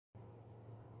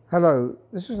Hello,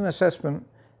 this is an assessment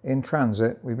in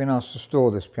transit. We've been asked to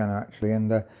store this piano actually, and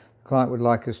the client would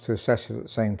like us to assess it at the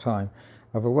same time,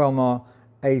 of a Welmar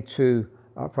A2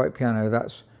 upright piano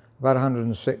that's about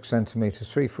 106 centimetres,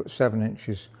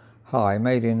 3'7" high,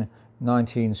 made in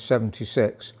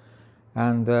 1976.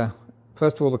 And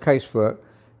first of all, the casework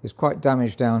is quite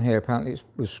damaged down here. Apparently it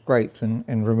was scraped and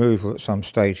in removal at some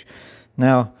stage.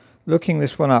 Now, looking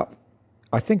this one up,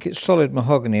 I think it's solid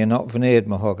mahogany and not veneered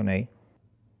mahogany.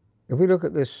 If we look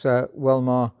at this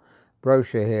Welmar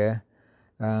brochure here,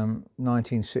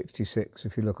 1966,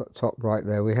 if you look at the top right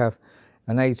there, we have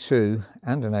an A2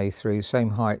 and an A3,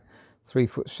 same height,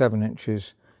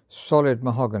 3'7", solid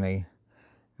mahogany,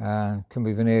 can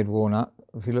be veneered walnut.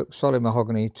 If you look, solid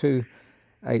mahogany,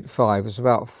 285, it's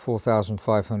about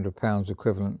 £4,500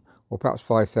 equivalent, or perhaps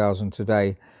 5,000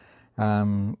 today.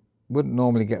 Wouldn't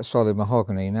normally get solid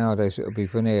mahogany, nowadays it would be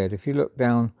veneered. If you look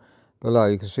down below,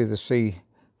 you can see the C3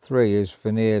 is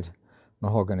veneered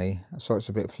mahogany, so it's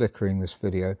a bit flickering this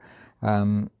video,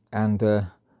 and the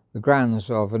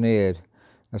grands are veneered.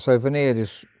 So veneered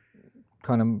is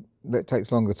kind of, it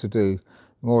takes longer to do,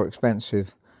 more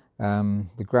expensive.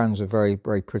 The grands are very,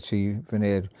 very pretty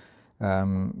veneered,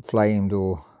 flamed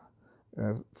or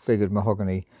figured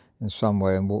mahogany in some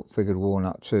way, and figured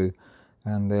walnut too.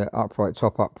 And the upright,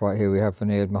 top upright here, we have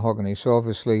veneered mahogany. So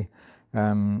obviously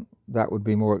that would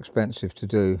be more expensive to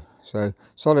do. So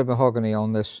solid mahogany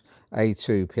on this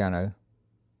A2 piano.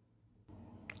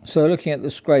 So looking at the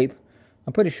scrape,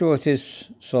 I'm pretty sure it is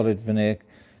solid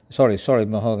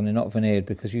mahogany, not veneered,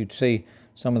 because you'd see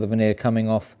some of the veneer coming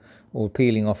off or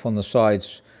peeling off on the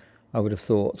sides, I would have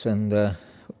thought, and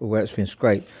where it's been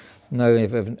scraped. No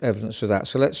evidence of that.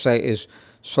 So let's say it is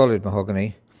solid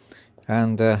mahogany.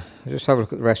 And just have a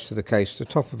look at the rest of the case. The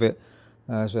top of it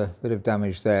has a bit of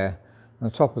damage there.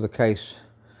 And the top of the case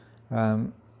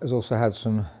has also had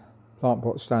some plant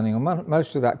pots standing on.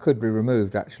 Most of that could be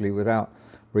removed actually without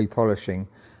repolishing.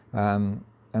 And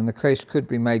the case could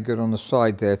be made good on the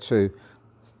side there too.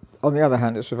 On the other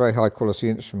hand, it's a very high quality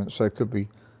instrument, so it could be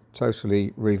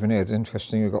totally re-veneered.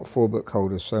 Interesting, you've got 4 book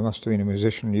holders, so it must have been a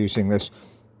musician using this.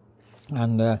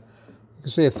 And you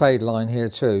can see a fade line here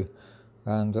too.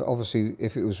 And obviously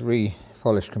if it was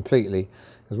re-polished completely,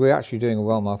 because we're actually doing a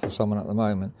Welmar for someone at the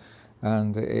moment,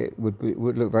 and it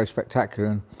would look very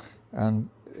spectacular, and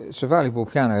it's a valuable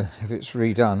piano if it's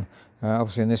redone.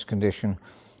 Obviously in this condition,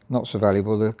 not so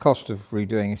valuable. The cost of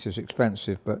redoing it is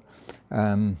expensive, but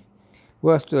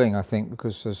worth doing, I think,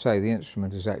 because as I say, the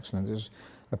instrument is excellent. It's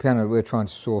a piano that we're trying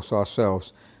to source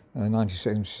ourselves.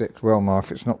 1976 Welmar,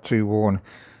 if it's not too worn,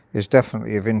 is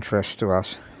definitely of interest to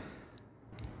us.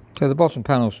 So the bottom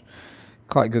panel's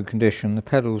quite good condition. The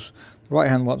pedals, the right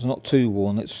hand one's not too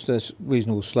worn, there's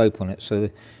reasonable slope on it, so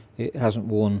it hasn't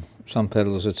worn. Some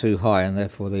pedals are too high and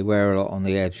therefore they wear a lot on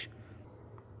the edge.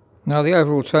 Now the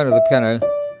overall tone of the piano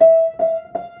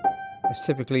is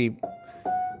typically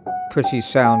pretty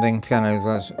sounding piano,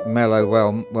 as mellow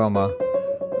Welmar.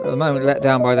 At the moment let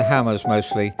down by the hammers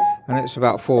mostly, and it's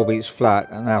about 4 beats flat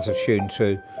and out of tune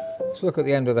too. Let's look at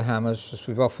the end of the hammers, as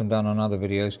we've often done on other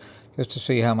videos, just to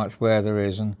see how much wear there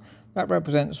is, and that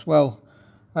represents, well,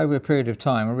 over a period of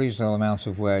time, a reasonable amount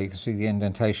of wear. You can see the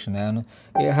indentation there, and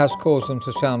it has caused them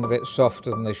to sound a bit softer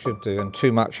than they should do, and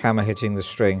too much hammer hitting the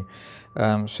string.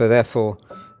 So therefore,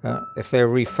 if they're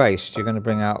refaced, you're going to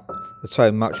bring out the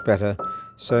tone much better.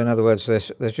 So in other words,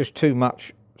 there's just too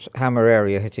much hammer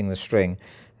area hitting the string,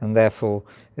 and therefore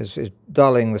is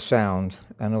dulling the sound,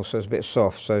 and also it's a bit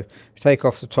soft. So if you take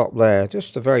off the top layer,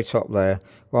 just the very top layer,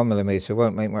 1mm,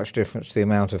 won't make much difference to the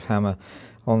amount of hammer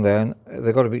on there, and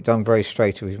they've got to be done very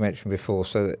straight, as we've mentioned before,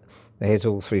 so that they hit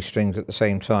all 3 strings at the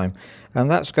same time,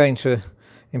 and that's going to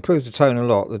improve the tone a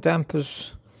lot. The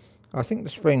dampers, I think the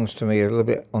springs to me are a little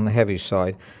bit on the heavy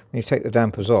side. When you take the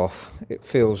dampers off, it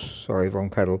feels, sorry, wrong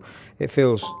pedal, it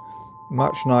feels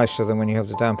much nicer than when you have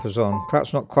the dampers on.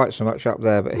 Perhaps not quite so much up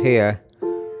there, but here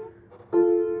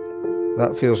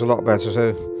that feels a lot better.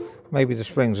 So maybe the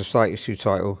springs are slightly too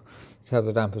tight, or you have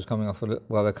the dampers coming off a little,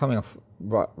 well, they're coming off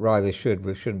right, they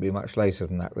shouldn't be much later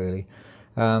than that really.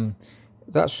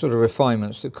 That's sort of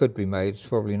refinements that could be made. It's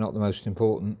probably not the most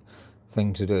important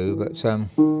thing to do, but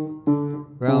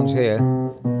round here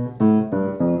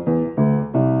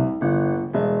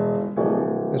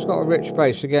it's got a rich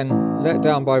bass, again let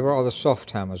down by rather soft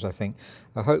hammers, I think.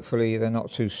 Hopefully they're not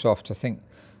too soft. I think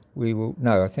we will,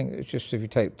 no, I think it's just if you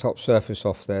take the top surface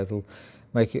off there, it'll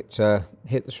make it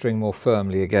hit the string more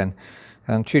firmly again.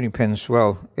 And tuning pins,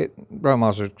 well,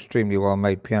 Welmars are extremely well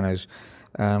made pianos.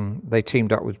 They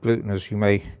teamed up with Gluten, as you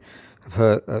may have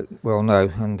heard, well know,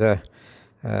 and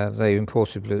They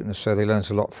imported bluteness, so they learnt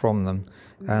a lot from them.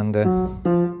 And the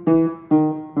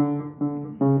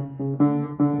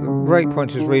rate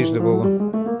point is reasonable.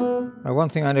 One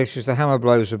thing I noticed is the hammer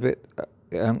blows a bit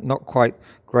not quite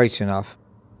great enough.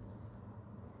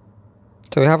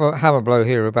 So we have a hammer blow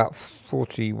here about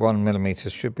 41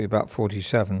 millimeters, should be about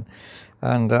 47,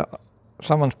 and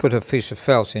someone's put a piece of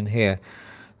felt in here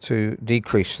to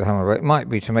decrease the hammer blow. It might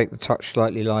be to make the touch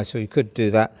slightly lighter. You could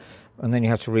do that, and then you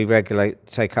have to re-regulate,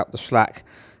 take up the slack.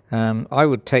 I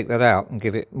would take that out and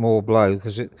give it more blow,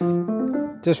 because it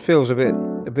just feels a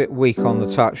bit weak on the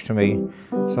touch to me.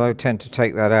 So I tend to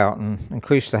take that out and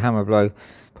increase the hammer blow.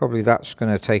 Probably that's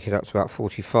going to take it up to about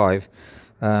 45.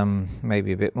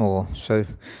 Maybe a bit more. So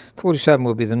 47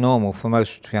 would be the normal for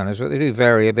most pianos, but they do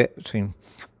vary a bit between,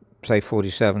 say,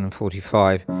 47 and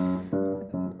 45.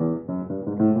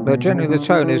 But generally the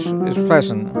tone is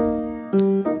pleasant,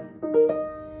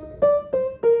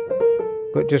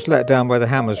 but just let down by the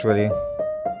hammers, really.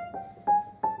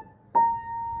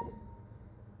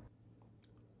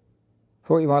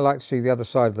 Thought you might like to see the other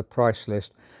side of the price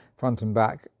list, front and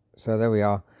back. So there we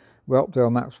are,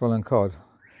 Whelpdale, Maxwell and Codd.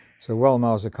 So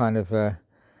Welmars are kind of a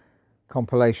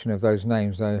compilation of those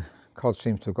names, though Codd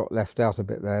seems to have got left out a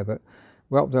bit there. But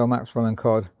Whelpdale, Maxwell and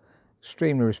Codd,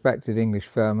 extremely respected English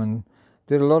firm, and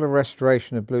did a lot of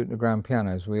restoration of Blüthner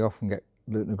pianos. We often get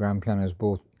Blüthner pianos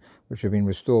bought which have been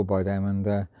restored by them, and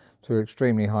to an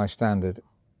extremely high standard.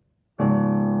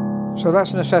 So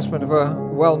that's an assessment of a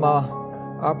Welmar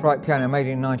upright piano made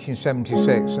in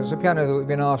 1976. It's a piano that we've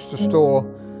been asked to store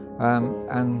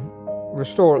and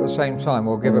restore at the same time,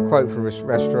 or give a quote for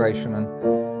restoration,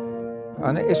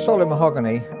 and it is solid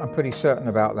mahogany. I'm pretty certain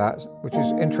about that, which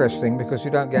is interesting because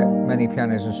you don't get many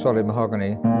pianos in solid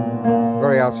mahogany.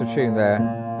 Very out of tune there.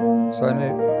 So,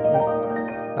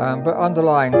 but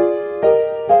underlying,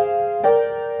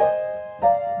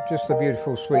 just the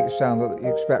beautiful sweet sound that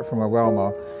you expect from a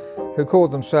Welmar, who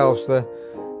called themselves the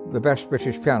best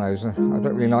British pianos. I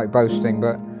don't really like boasting,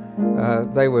 but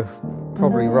they were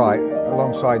probably right.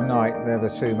 Alongside Knight, they're the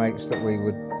two makes that we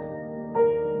would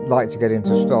like to get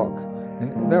into stock.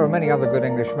 And there are many other good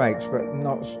English makes, but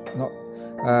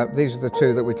these are the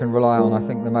two that we can rely on, I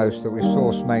think, the most, that we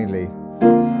source mainly.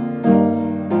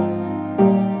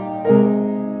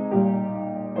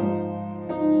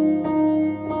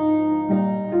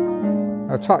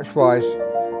 Now, touch-wise,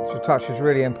 so touch is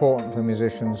really important for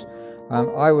musicians.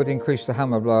 I would increase the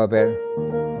hammer blow a bit.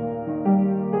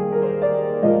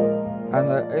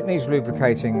 And it needs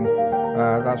lubricating.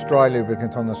 That's dry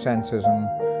lubricant on the centres, and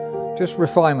just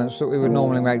refinements that we would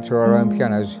normally make to our own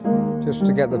pianos, just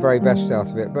to get the very best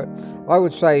out of it. But I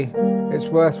would say it's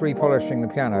worth repolishing the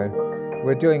piano.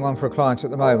 We're doing one for a client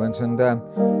at the moment, and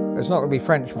it's not going to be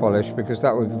French polish because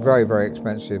that would be very, very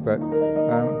expensive, but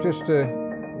just to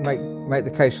make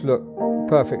the case look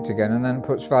perfect again, and then it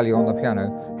puts value on the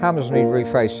piano. Hammers need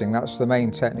refacing. That's the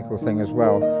main technical thing, as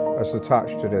well as the touch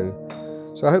to do.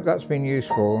 So I hope that's been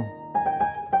useful.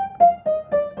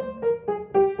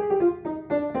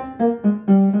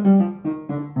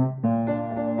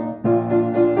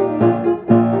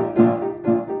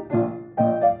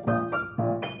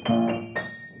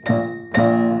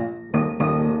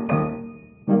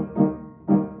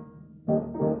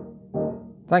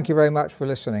 Thank you very much for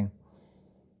listening.